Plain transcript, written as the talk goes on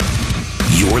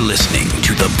listening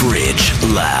to The Bridge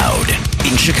Loud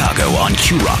in Chicago on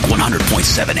Q-Rock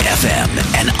 100.7 FM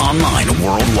and online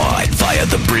worldwide via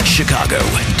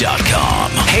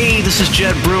thebridgechicago.com. Hey, this is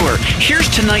Jed Brewer. Here's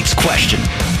tonight's question.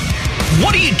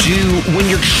 What do you do when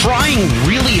you're trying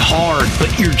really hard,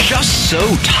 but you're just so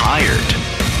tired?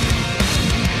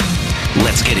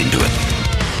 Let's get into it.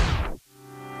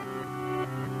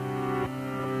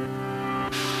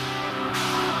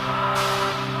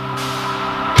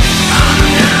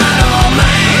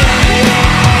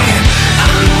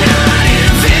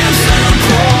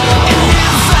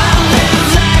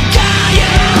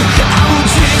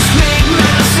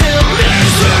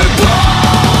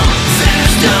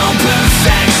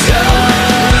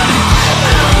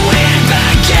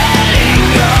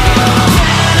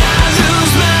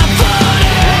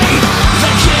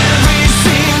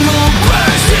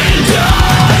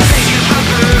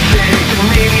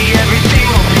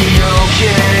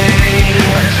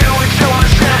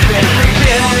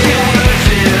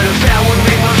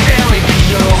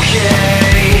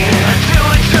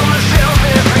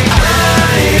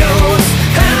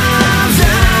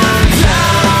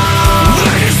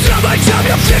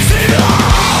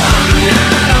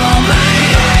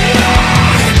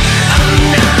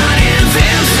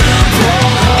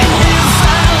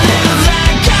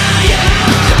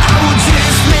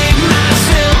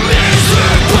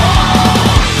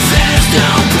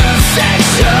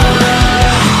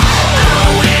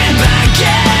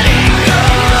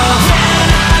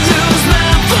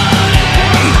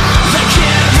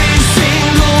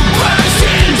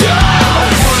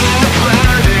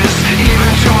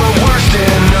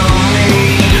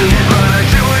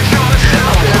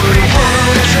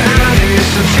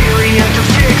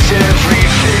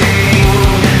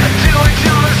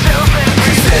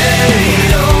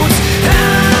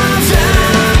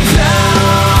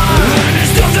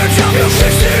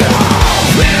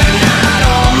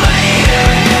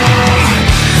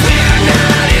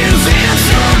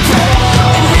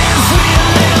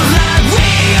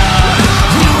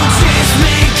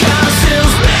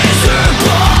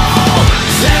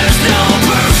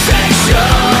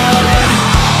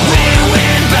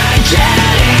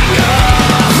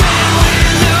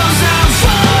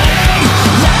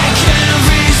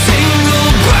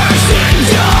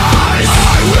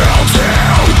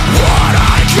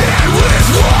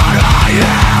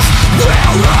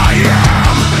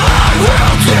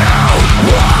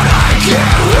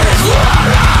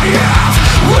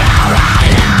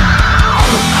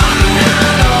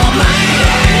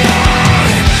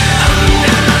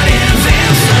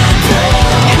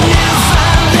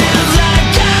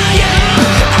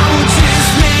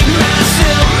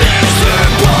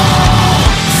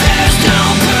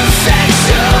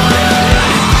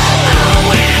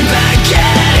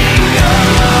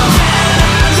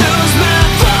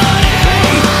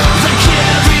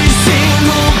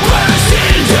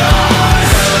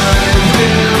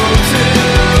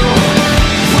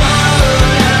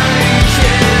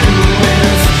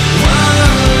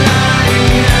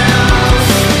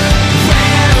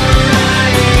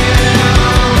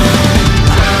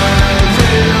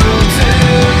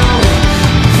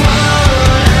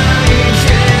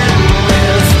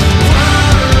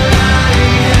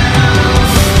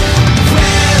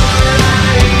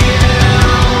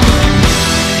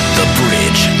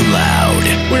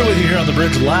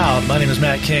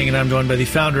 And I'm joined by the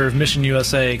founder of Mission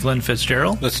USA, Glenn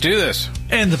Fitzgerald. Let's do this.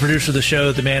 And the producer of the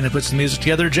show, the man who puts the music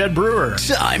together, Jed Brewer.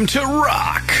 Time to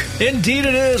rock. Indeed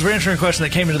it is. We're answering a question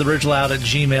that came into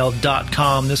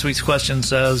thebridgeloud@gmail.com. This week's question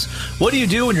says, what do you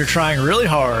do when you're trying really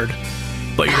hard,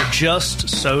 but you're just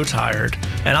so tired?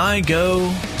 And I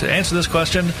go to answer this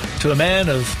question to a man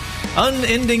of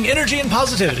unending energy and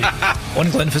positivity.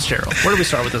 One Glenn Fitzgerald. Where do we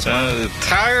start with this one?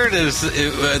 Tired is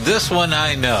this one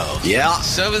I know. Yeah.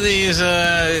 Some of these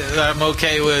I'm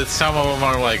okay with. Some of them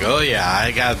are like, oh yeah,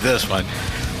 I got this one.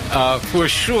 For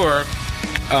sure,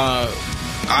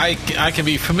 I can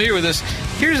be familiar with this.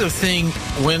 Here's the thing: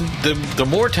 when the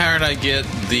more tired I get,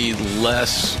 the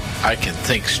less I can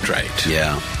think straight.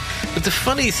 Yeah. But the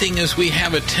funny thing is we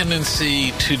have a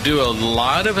tendency to do a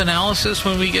lot of analysis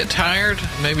when we get tired,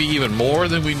 maybe even more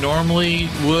than we normally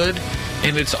would,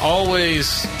 and it's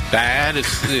always bad.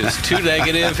 It's too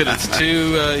negative, and it's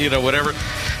too, whatever.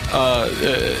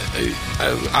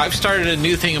 I've started a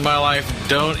new thing in my life.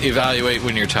 Don't evaluate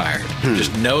when you're tired.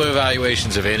 Just no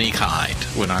evaluations of any kind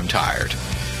when I'm tired.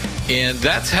 And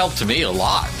that's helped me a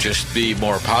lot, just be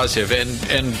more positive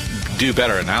and do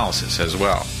better analysis as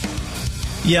well.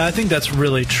 Yeah, I think that's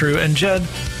really true. And Jed,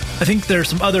 I think there's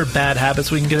some other bad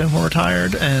habits we can get in when we're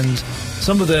tired, and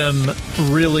some of them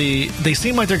really, they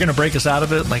seem like they're going to break us out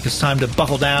of it. Like it's time to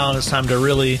buckle down, it's time to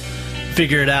really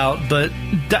figure it out, but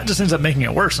that just ends up making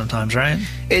it worse sometimes, right?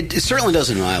 It certainly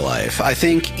does in my life. I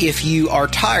think if you are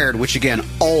tired, which again,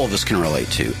 all of us can relate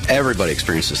to, everybody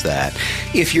experiences that.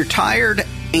 If you're tired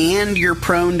and you're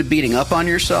prone to beating up on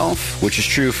yourself, which is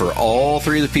true for all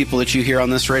three of the people that you hear on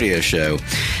this radio show,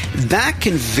 that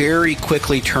can very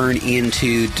quickly turn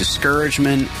into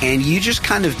discouragement and you just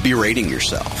kind of berating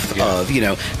yourself of,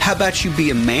 how about you be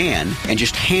a man and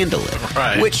just handle it?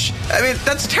 Right. Which, I mean,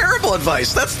 that's terrible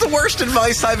advice. That's the worst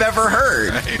advice I've ever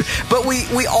heard. Right. But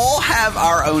we all have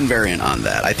our own variant on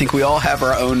that. I think we all have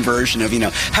our own version of,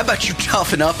 how about you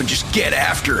toughen up and just get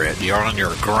after it? You're on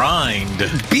your grind.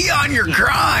 Be on your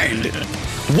grind.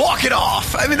 Walk it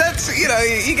off. I mean, that's, you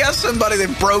got somebody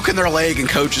that broken their leg and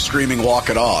coach is screaming,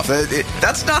 walk it off.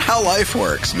 That's not how life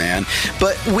works, man.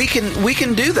 But we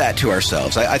can do that to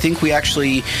ourselves. I think we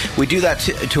do that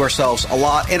to ourselves a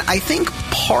lot. And I think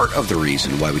part of the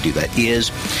reason why we do that is,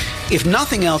 if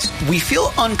nothing else, we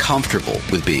feel uncomfortable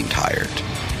with being tired.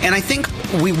 And I think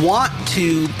we want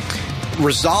to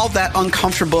resolve that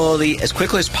uncomfortability as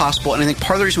quickly as possible. And I think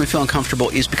part of the reason we feel uncomfortable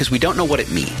is because we don't know what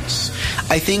it means.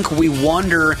 I think we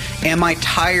wonder, am I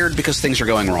tired because things are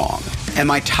going wrong? Am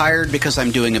I tired because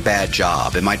I'm doing a bad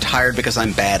job? Am I tired because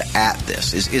I'm bad at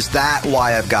this? Is that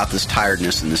why I've got this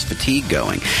tiredness and this fatigue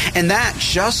going? And that,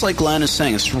 just like Glenn is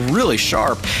saying, it's really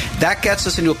sharp. That gets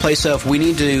us into a place of we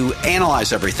need to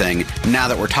analyze everything now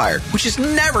that we're tired, which is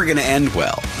never going to end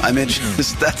well. I mean,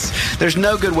 there's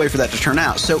no good way for that to turn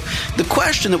out. So the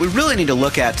question that we really need to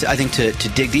look at, I think, to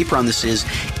dig deeper on this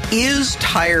is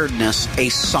tiredness a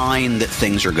sign that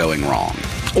things are going wrong?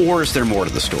 Or is there more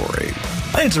to the story?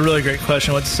 I think it's a really great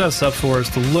question. What it sets up for is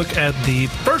to look at the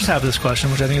first half of this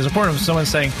question, which I think is important. Someone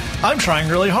saying, I'm trying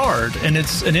really hard. And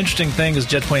it's an interesting thing, as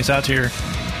Jed points out here,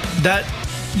 that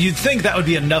you'd think that would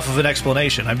be enough of an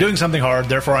explanation. I'm doing something hard,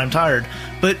 therefore I'm tired.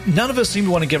 But none of us seem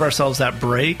to want to give ourselves that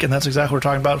break, and that's exactly what we're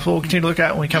talking about. So we'll continue to look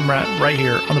at it when we come right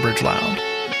here on The Bridge Loud.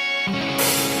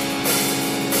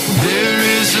 There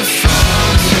is a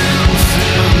fountain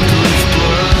filled with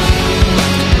blood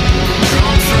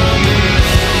drawn from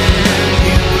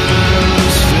Emmanuel's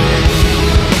veins,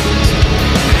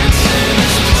 and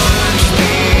sinners plunged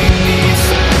beneath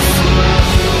that flood,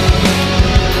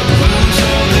 lose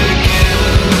all their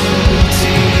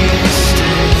guilty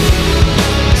stains.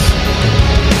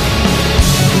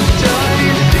 The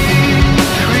dying thief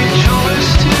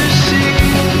rejoiced to see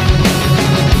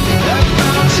that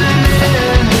fountain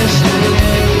in his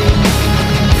name.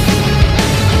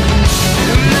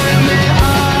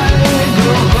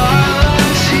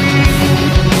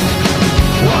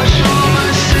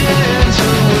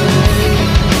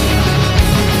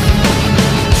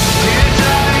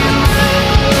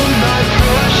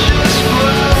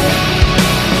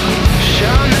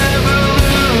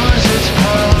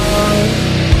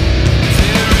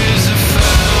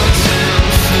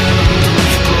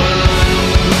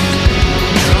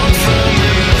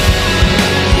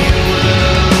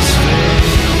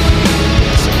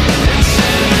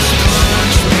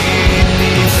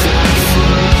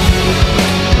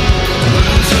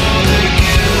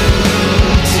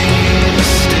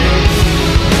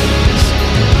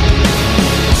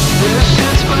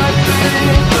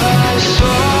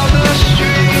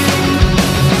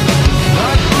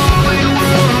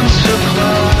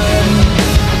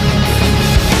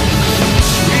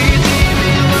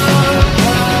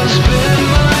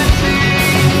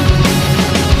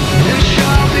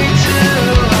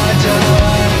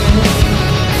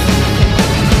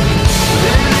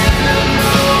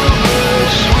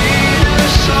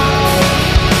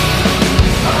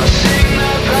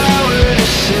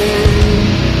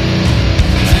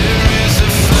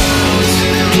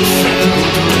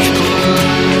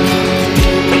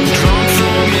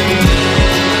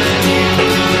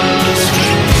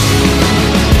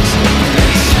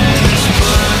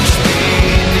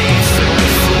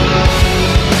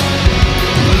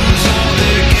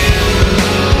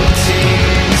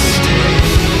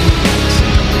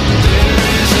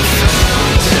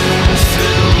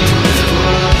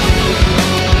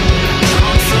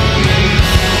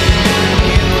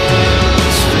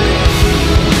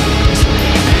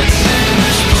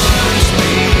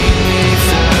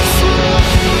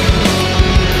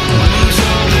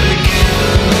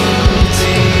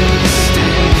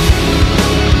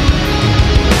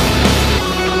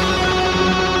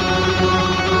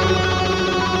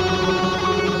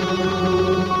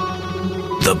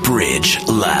 The Bridge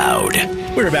Loud.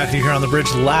 We're back here on The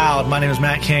Bridge Loud. My name is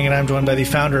Matt King, and I'm joined by the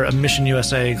founder of Mission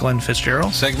USA, Glenn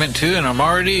Fitzgerald. Segment 2, and I'm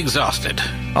already exhausted.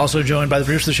 Also joined by the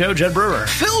producer of the show, Jed Brewer.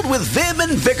 Filled with vim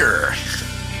and vigor.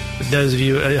 For those of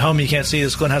you at home, you can't see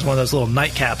this. Glenn has one of those little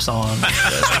nightcaps on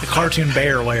that the cartoon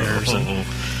bear wears. And,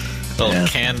 Little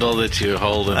candle that you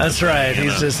hold. that's right.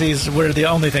 We're the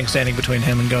only thing standing between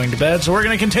him and going to bed. So we're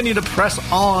going to continue to press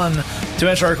on to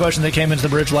answer our question that came into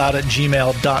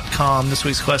thebridgeloud@gmail.com. This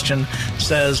week's question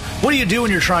says, what do you do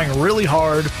when you're trying really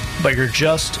hard, but you're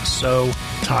just so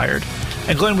tired?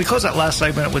 And Glenn, we closed that last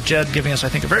segment with Jed giving us, I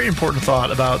think, a very important thought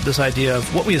about this idea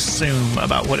of what we assume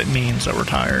about what it means that we're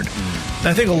tired. And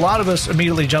I think a lot of us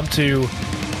immediately jump to,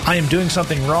 I am doing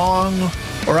something wrong,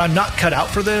 or I'm not cut out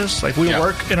for this. Like, we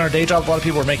work in our day job, a lot of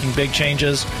people are making big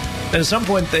changes. And at some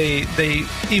point, they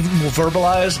even will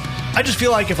verbalize, I just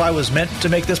feel like if I was meant to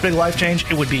make this big life change,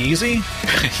 it would be easy.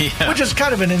 Which is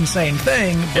kind of an insane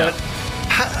thing, but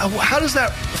how does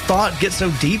that thought get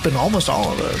so deep in almost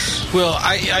all of us? Well,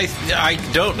 I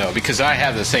don't know, because I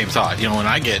have the same thought. You know, when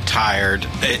I get tired,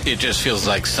 it just feels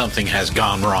like something has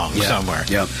gone wrong somewhere.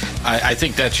 Yep. I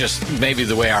think that's just maybe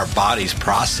the way our bodies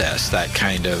process that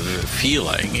kind of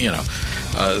feeling. You know,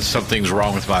 something's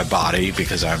wrong with my body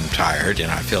because I'm tired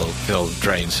and I feel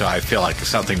drained. So I feel like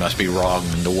something must be wrong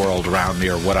in the world around me,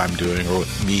 or what I'm doing, or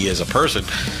with me as a person.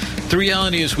 The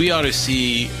reality is we ought to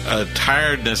see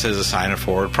tiredness as a sign of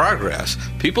forward progress.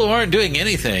 People who aren't doing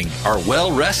anything are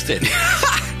well rested.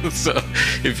 So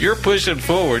if you're pushing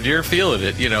forward, you're feeling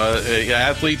it. You know,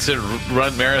 athletes that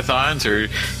run marathons or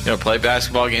play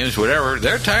basketball games, whatever,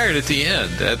 they're tired at the end.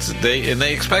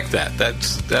 They expect that.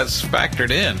 That's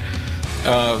factored in.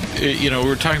 We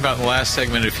were talking about in the last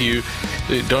segment, if you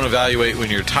don't evaluate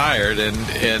when you're tired, and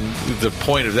the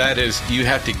point of that is you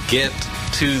have to get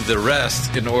to the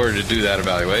rest in order to do that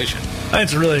evaluation.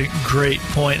 That's a really great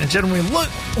point. And Jen, when we look,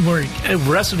 we're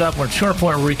rested up, we're to our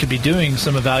point where we could be doing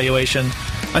some evaluation.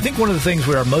 I think one of the things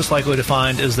we are most likely to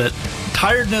find is that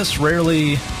tiredness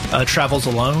rarely travels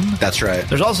alone. That's right.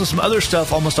 There's also some other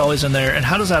stuff almost always in there. And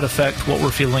how does that affect what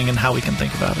we're feeling and how we can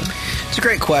think about it? It's a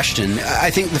great question. I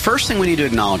think the first thing we need to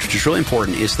acknowledge, which is really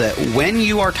important, is that when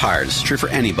you are tired, this is true for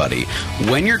anybody,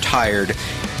 when you're tired,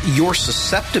 your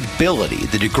susceptibility,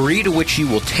 the degree to which you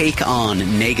will take on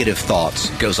negative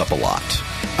thoughts, goes up a lot.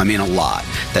 I mean, a lot.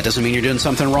 That doesn't mean you're doing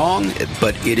something wrong,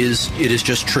 but it is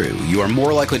just true. You are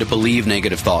more likely to believe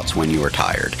negative thoughts when you are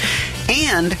tired.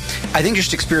 And I think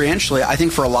just experientially, I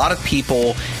think for a lot of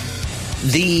people,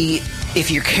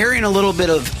 if you're carrying a little bit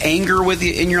of anger with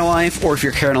you in your life, or if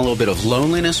you're carrying a little bit of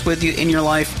loneliness with you in your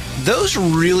life, those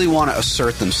really want to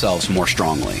assert themselves more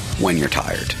strongly when you're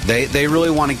tired. They really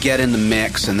want to get in the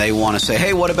mix, and they want to say,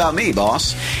 hey, what about me,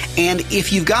 boss? And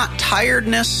if you've got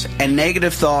tiredness and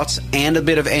negative thoughts and a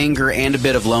bit of anger and a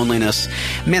bit of loneliness,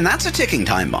 man, that's a ticking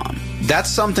time bomb.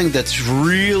 That's something that's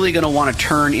really going to want to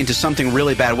turn into something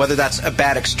really bad, whether that's a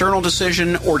bad external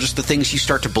decision or just the things you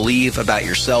start to believe about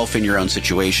yourself in your own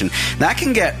situation. That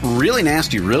can get really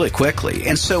nasty really quickly.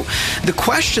 And so the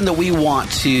question that we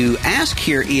want to ask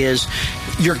here is,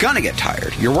 you're going to get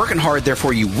tired. You're working hard,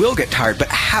 therefore you will get tired. But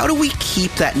how do we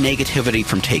keep that negativity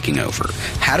from taking over?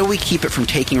 How do we keep it from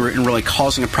taking root and really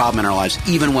causing a problem in our lives,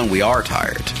 even when we are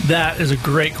tired? That is a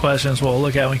great question as well. We'll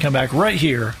look at when we come back right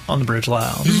here on The Bridge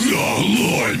Loud. The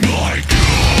Lord my God.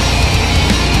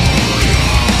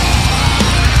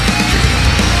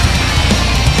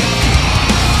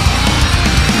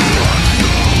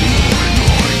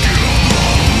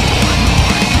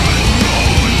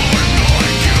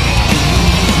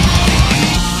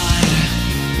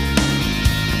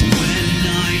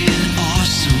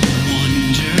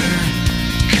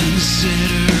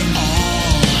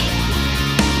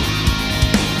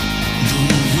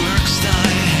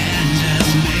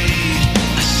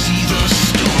 The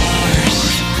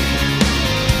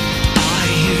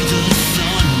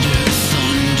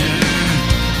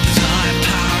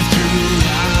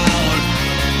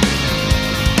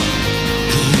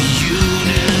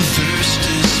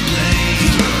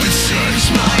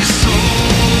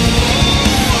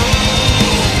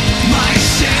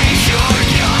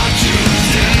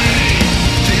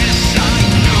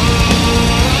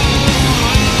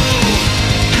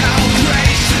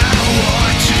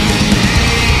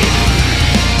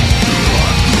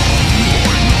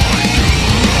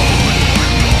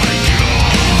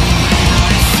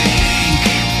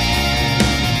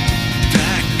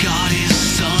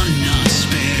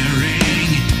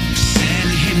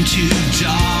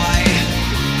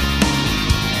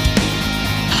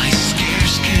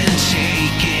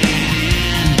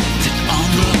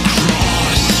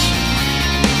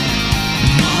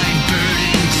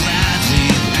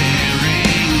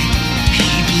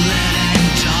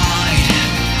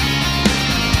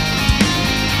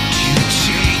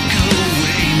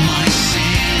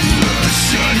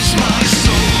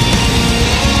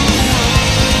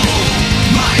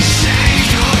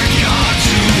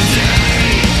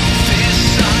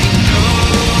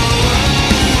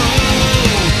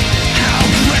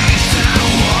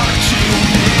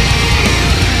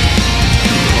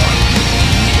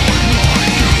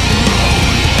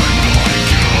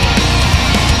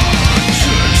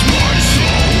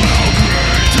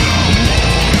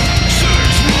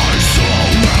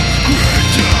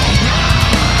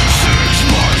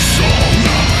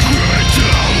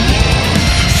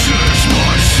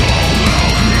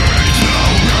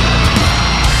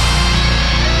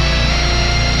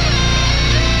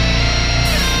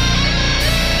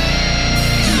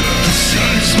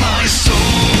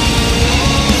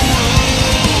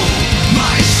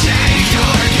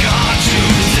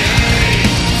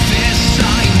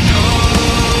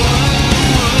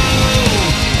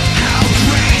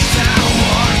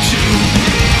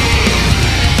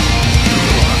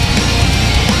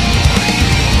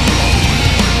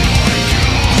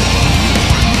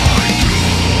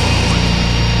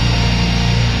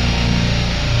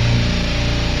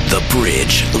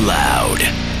loud.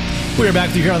 We're back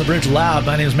with you here on the Bridge Loud.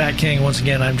 My name is Matt King. Once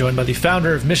again, I'm joined by the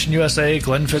founder of Mission USA,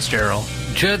 Glenn Fitzgerald.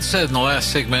 Judd said in the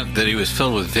last segment that he was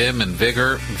filled with vim and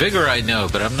vigor. Vigor I know,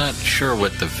 but I'm not sure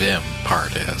what the vim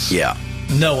part is. Yeah.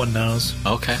 No one knows.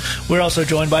 Okay. We're also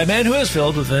joined by a man who is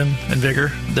filled with vim and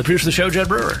vigor, the producer of the show, Jed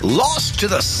Brewer. Lost to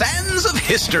the sands of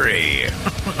history.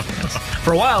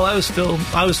 For a while, I was filled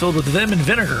with vim and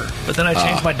vinegar, but then I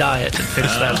changed my diet and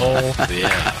fixed that whole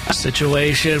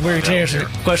situation. We're going to answer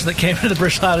a question that came into the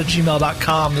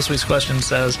bridgeloud@gmail.com. This week's question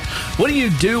says, what do you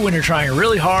do when you're trying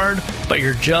really hard, but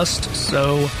you're just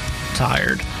so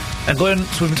tired? And Glenn,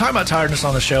 so we've been talking about tiredness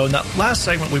on the show. In that last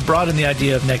segment, we brought in the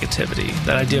idea of negativity.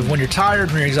 That idea of when you're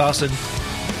tired, when you're exhausted,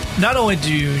 not only are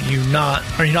you not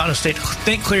in a state to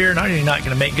think clear, not only are you not going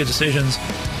to make good decisions,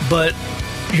 but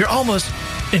you're almost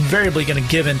invariably going to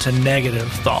give into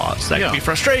negative thoughts. That could be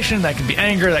frustration, that could be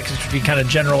anger, that could be kind of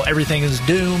general, everything is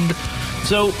doomed.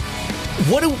 So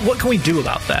what can we do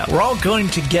about that? We're all going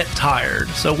to get tired.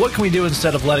 So what can we do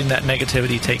instead of letting that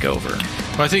negativity take over?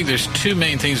 Well, I think there's two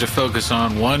main things to focus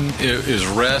on. One is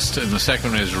rest, and the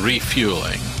second one is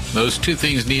refueling. Those two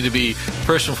things need to be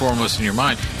first and foremost in your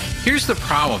mind. Here's the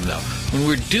problem, though. When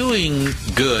we're doing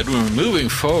good, when we're moving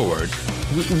forward,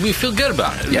 we feel good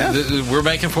about it. Yeah. We're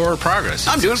making forward progress.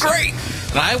 I'm doing great.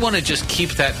 And I want to just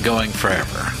keep that going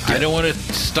forever. I don't want to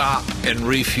stop and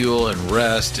refuel and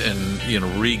rest and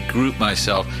regroup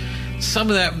myself. Some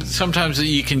of that, sometimes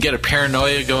you can get a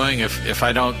paranoia going. If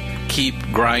I don't keep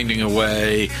grinding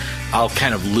away, I'll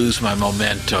kind of lose my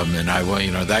momentum, and I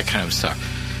will, that kind of stuff.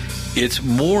 It's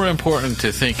more important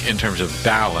to think in terms of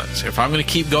balance. If I'm going to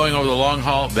keep going over the long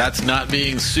haul, that's not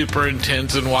being super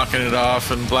intense and walking it off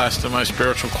and blasting my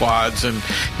spiritual quads and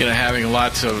having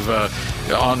lots of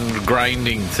on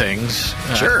grinding things.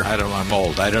 Sure. I'm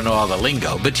old. I don't know all the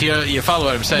lingo, but you follow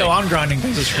what I'm saying. No, on grinding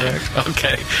things is correct.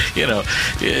 Okay.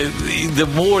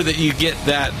 The more that you get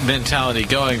that mentality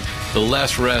going, the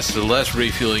less rest, the less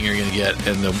refueling you're going to get,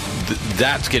 and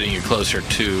that's getting you closer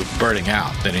to burning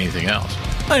out than anything else.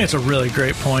 I think it's a really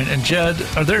great point. And Jed,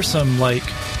 are there some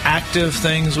active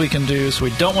things we can do so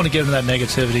we don't want to give them that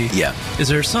negativity? Yeah. Is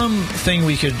there something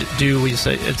we could do where you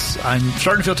say, I'm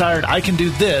starting to feel tired, I can do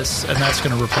this, and that's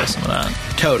going to replace some of that?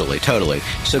 Totally.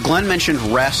 So Glenn mentioned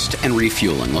rest and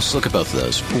refueling. Let's look at both of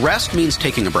those. Rest means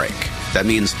taking a break. That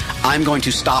means I'm going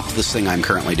to stop this thing I'm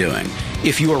currently doing.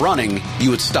 If you were running,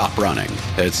 you would stop running.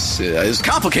 It's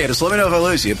complicated, so let me know if I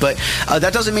lose you. But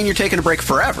that doesn't mean you're taking a break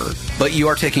forever, but you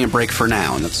are taking a break for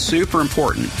now, and that's super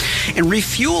important. And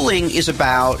refueling is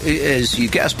about, as you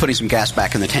guess, putting some gas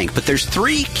back in the tank. But there's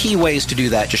three key ways to do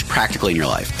that just practically in your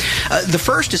life. The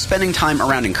first is spending time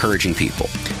around encouraging people.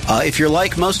 If you're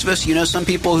like most of us, some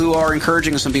people who are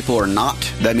encouraging and some people who are not.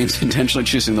 That means intentionally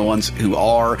choosing the ones who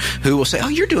will say, oh,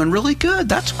 you're doing really good.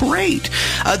 That's great.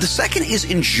 The second is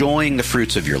enjoying the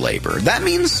fruits of your labor. That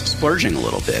means splurging a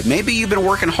little bit. Maybe you've been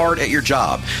working hard at your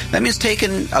job. That means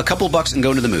taking a couple of bucks and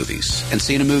going to the movies and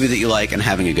seeing a movie that you like and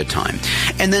having a good time.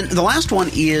 And then the last one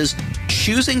is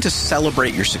choosing to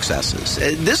celebrate your successes.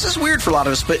 This is weird for a lot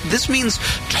of us, but this means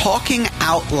talking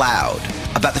out loud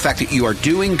about the fact that you are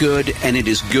doing good, and it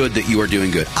is good that you are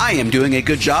doing good. I am doing a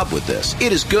good job with this.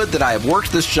 It is good that I have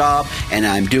worked this job, and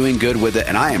I'm doing good with it,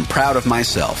 and I am proud of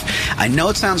myself. I know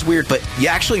it sounds weird, but you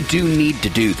actually do need to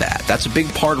do that. That's a big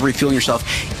part of refueling yourself.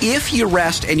 If you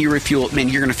rest and you refuel, man,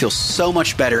 you're going to feel so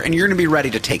much better, and you're going to be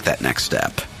ready to take that next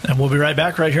step. And we'll be right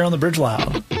back right here on the Bridge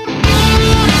Loud.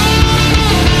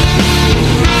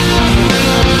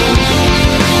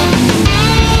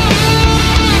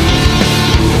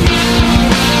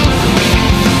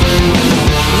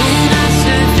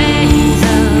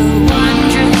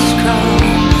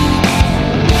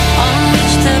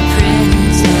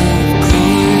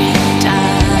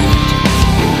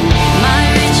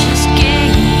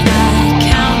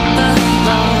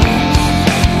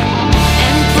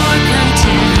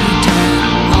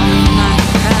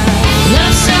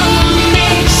 Love so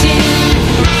amazing,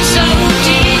 so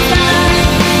divine.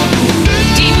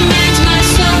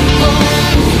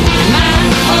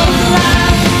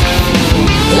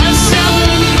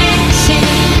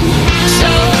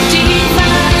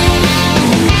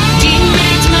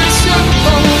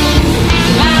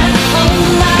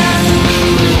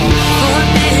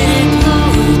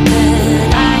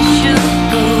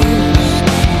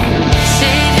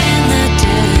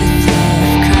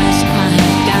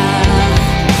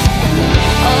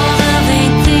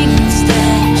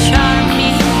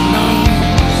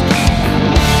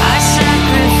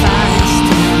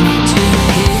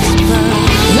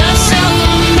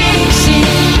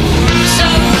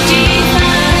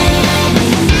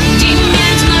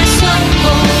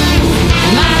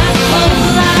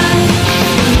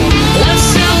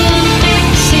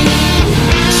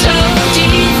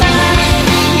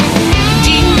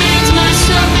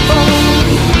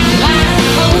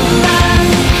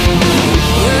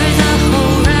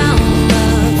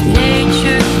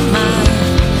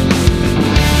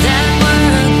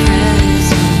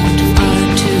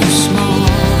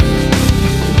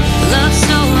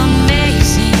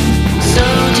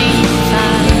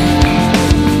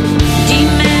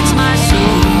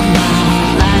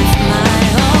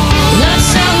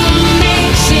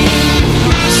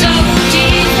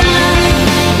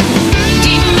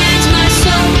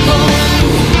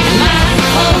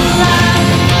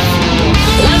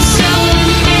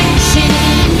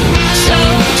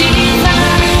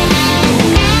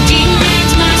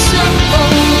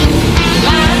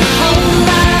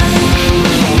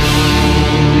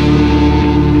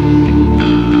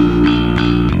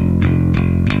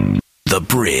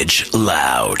 Bridge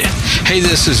Loud. Hey,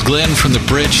 this is Glenn from the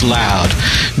Bridge Loud.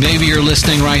 Maybe you're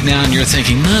listening right now and you're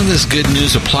thinking, none of this good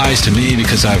news applies to me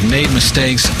because I've made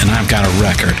mistakes and I've got a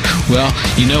record. Well,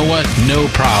 you know what?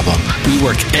 No problem. We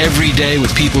work every day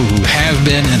with people who have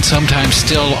been and sometimes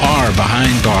still are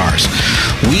behind bars.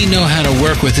 We know how to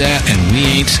work with that and we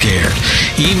ain't scared.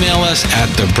 Email us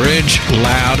at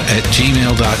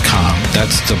thebridgeloud@gmail.com.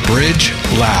 That's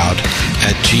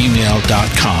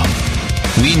thebridgeloud@gmail.com.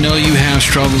 We know you have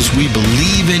struggles. We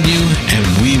believe in you,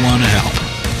 and we want to help.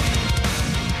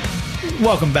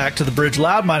 Welcome back to the Bridge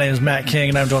Loud. My name is Matt King,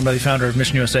 and I'm joined by the founder of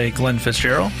Mission USA, Glenn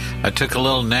Fitzgerald. I took a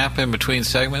little nap in between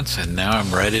segments, and now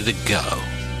I'm ready to go.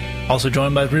 Also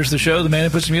joined by the producer of the show, the man who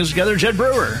puts the music together, Jed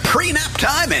Brewer. Pre-nap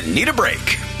time and need a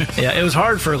break. Yeah, it was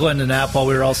hard for Glenn to nap while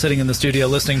we were all sitting in the studio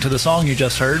listening to the song you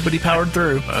just heard, but he powered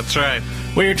through. That's right.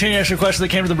 We're your teen answer question that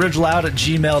came to the Bridge Loud at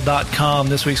gmail.com.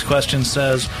 This week's question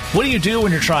says, what do you do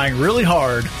when you're trying really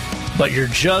hard, but you're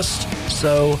just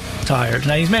so tired?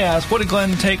 Now, you may ask, what did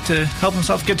Glenn take to help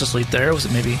himself get to sleep there? Was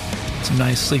it maybe some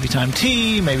nice sleepy time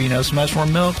tea? Maybe, some nice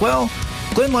warm milk? Well,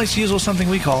 Glenn likes to use something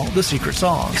we call the secret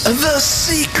sauce. The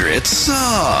secret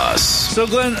sauce. So,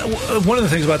 Glenn, one of the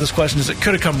things about this question is it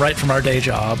could have come right from our day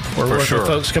job. We're working with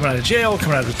folks coming out of jail,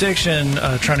 coming out of addiction,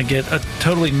 trying to get a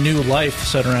totally new life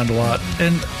set around a lot.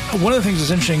 And one of the things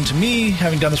that's interesting to me,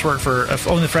 having done this work for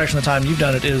only a fraction of the time you've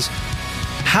done it, is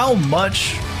how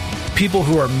much people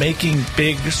who are making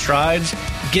big strides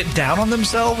get down on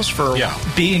themselves for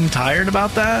being tired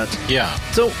about that. Yeah.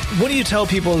 So what do you tell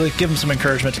people to give them some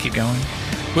encouragement to keep going?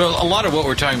 Well, a lot of what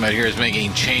we're talking about here is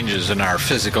making changes in our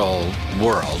physical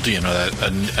world.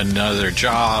 Another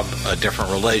job, a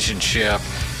different relationship,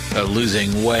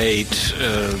 losing weight,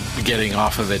 getting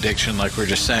off of addiction, like we were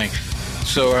just saying.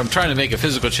 So I'm trying to make a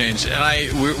physical change,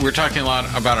 and we're talking a lot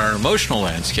about our emotional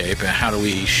landscape and how do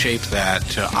we shape that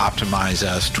to optimize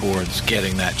us towards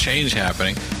getting that change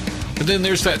happening. But then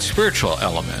there's that spiritual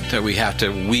element that we have to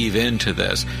weave into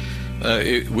this.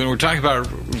 When we're talking about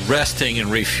resting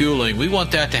and refueling, we want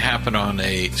that to happen on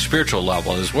a spiritual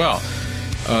level as well.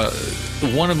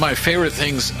 One of my favorite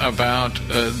things about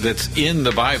that's in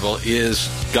the Bible is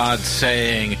God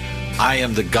saying, I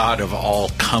am the God of all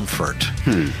comfort.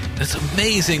 It's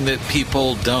amazing that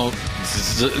people don't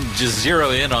just zero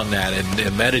in on that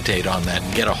and meditate on that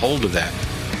and get a hold of that.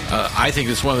 I think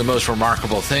it's one of the most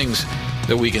remarkable things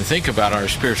that we can think about our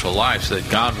spiritual lives, that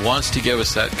God wants to give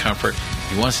us that comfort.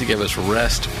 He wants to give us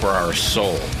rest for our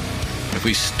soul. If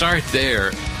we start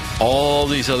there, all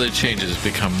these other changes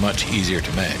become much easier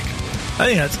to make. I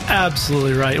think that's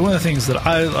absolutely right. One of the things that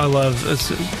I love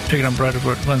is picking up right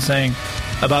what Glenn's saying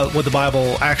about what the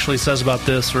Bible actually says about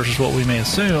this versus what we may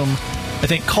assume. I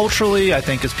think culturally,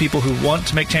 as people who want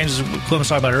to make changes, Glenn was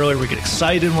talking about earlier, we get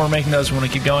excited when we're making those, we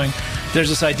want to keep going. There's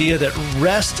this idea that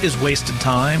rest is wasted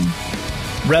time.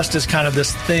 Rest is kind of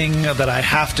this thing that I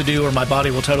have to do or my body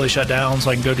will totally shut down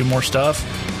so I can go do more stuff.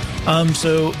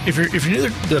 So if you're new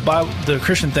to the Bible, the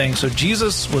Christian thing, so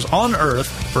Jesus was on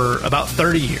earth for about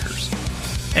 30 years.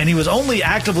 And he was only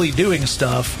actively doing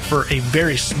stuff for a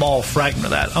very small fragment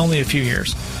of that, only a few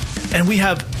years. And we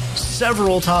have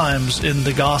several times in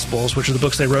the Gospels, which are the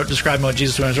books they wrote describing what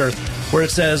Jesus did on his earth, where it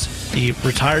says he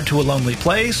retired to a lonely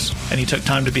place, and he took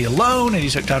time to be alone, and he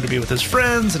took time to be with his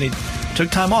friends, and he took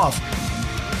time off.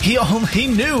 He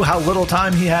knew how little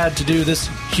time he had to do this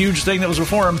huge thing that was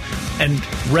before him, and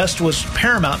rest was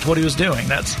paramount to what he was doing.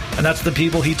 That's the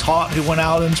people he taught who went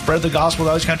out and spread the gospel to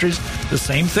all these countries. The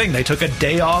same thing. They took a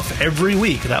day off every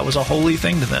week. That was a holy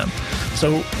thing to them.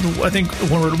 So I think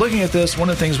when we're looking at this,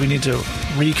 one of the things we need to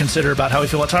reconsider about how we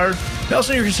feel about tired, we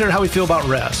also need to consider how we feel about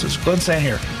rest. As Glenn's saying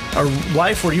here, a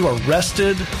life where you are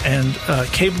rested and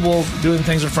capable of doing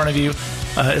things in front of you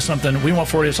is something we want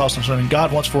for you. It's also something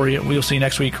God wants for you. We'll see you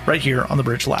next week right here on The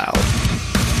Bridge Loud.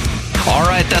 All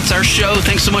right, that's our show.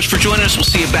 Thanks so much for joining us. We'll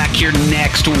see you back here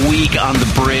next week on The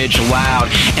Bridge Loud.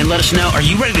 And let us know, are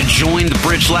you ready to join the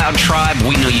Bridge Loud tribe?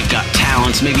 We know you've got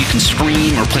talents. Maybe you can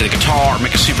scream or play the guitar or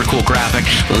make a super cool graphic.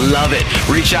 Love it.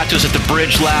 Reach out to us at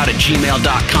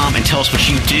thebridgeloud@gmail.com and tell us what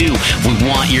you do. We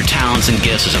want your talents and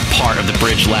gifts as a part of The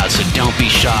Bridge Loud, so don't be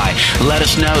shy. Let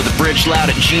us know,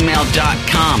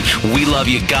 thebridgeloud@gmail.com. We love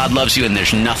you, God loves you, and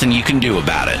there's nothing you can do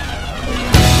about it.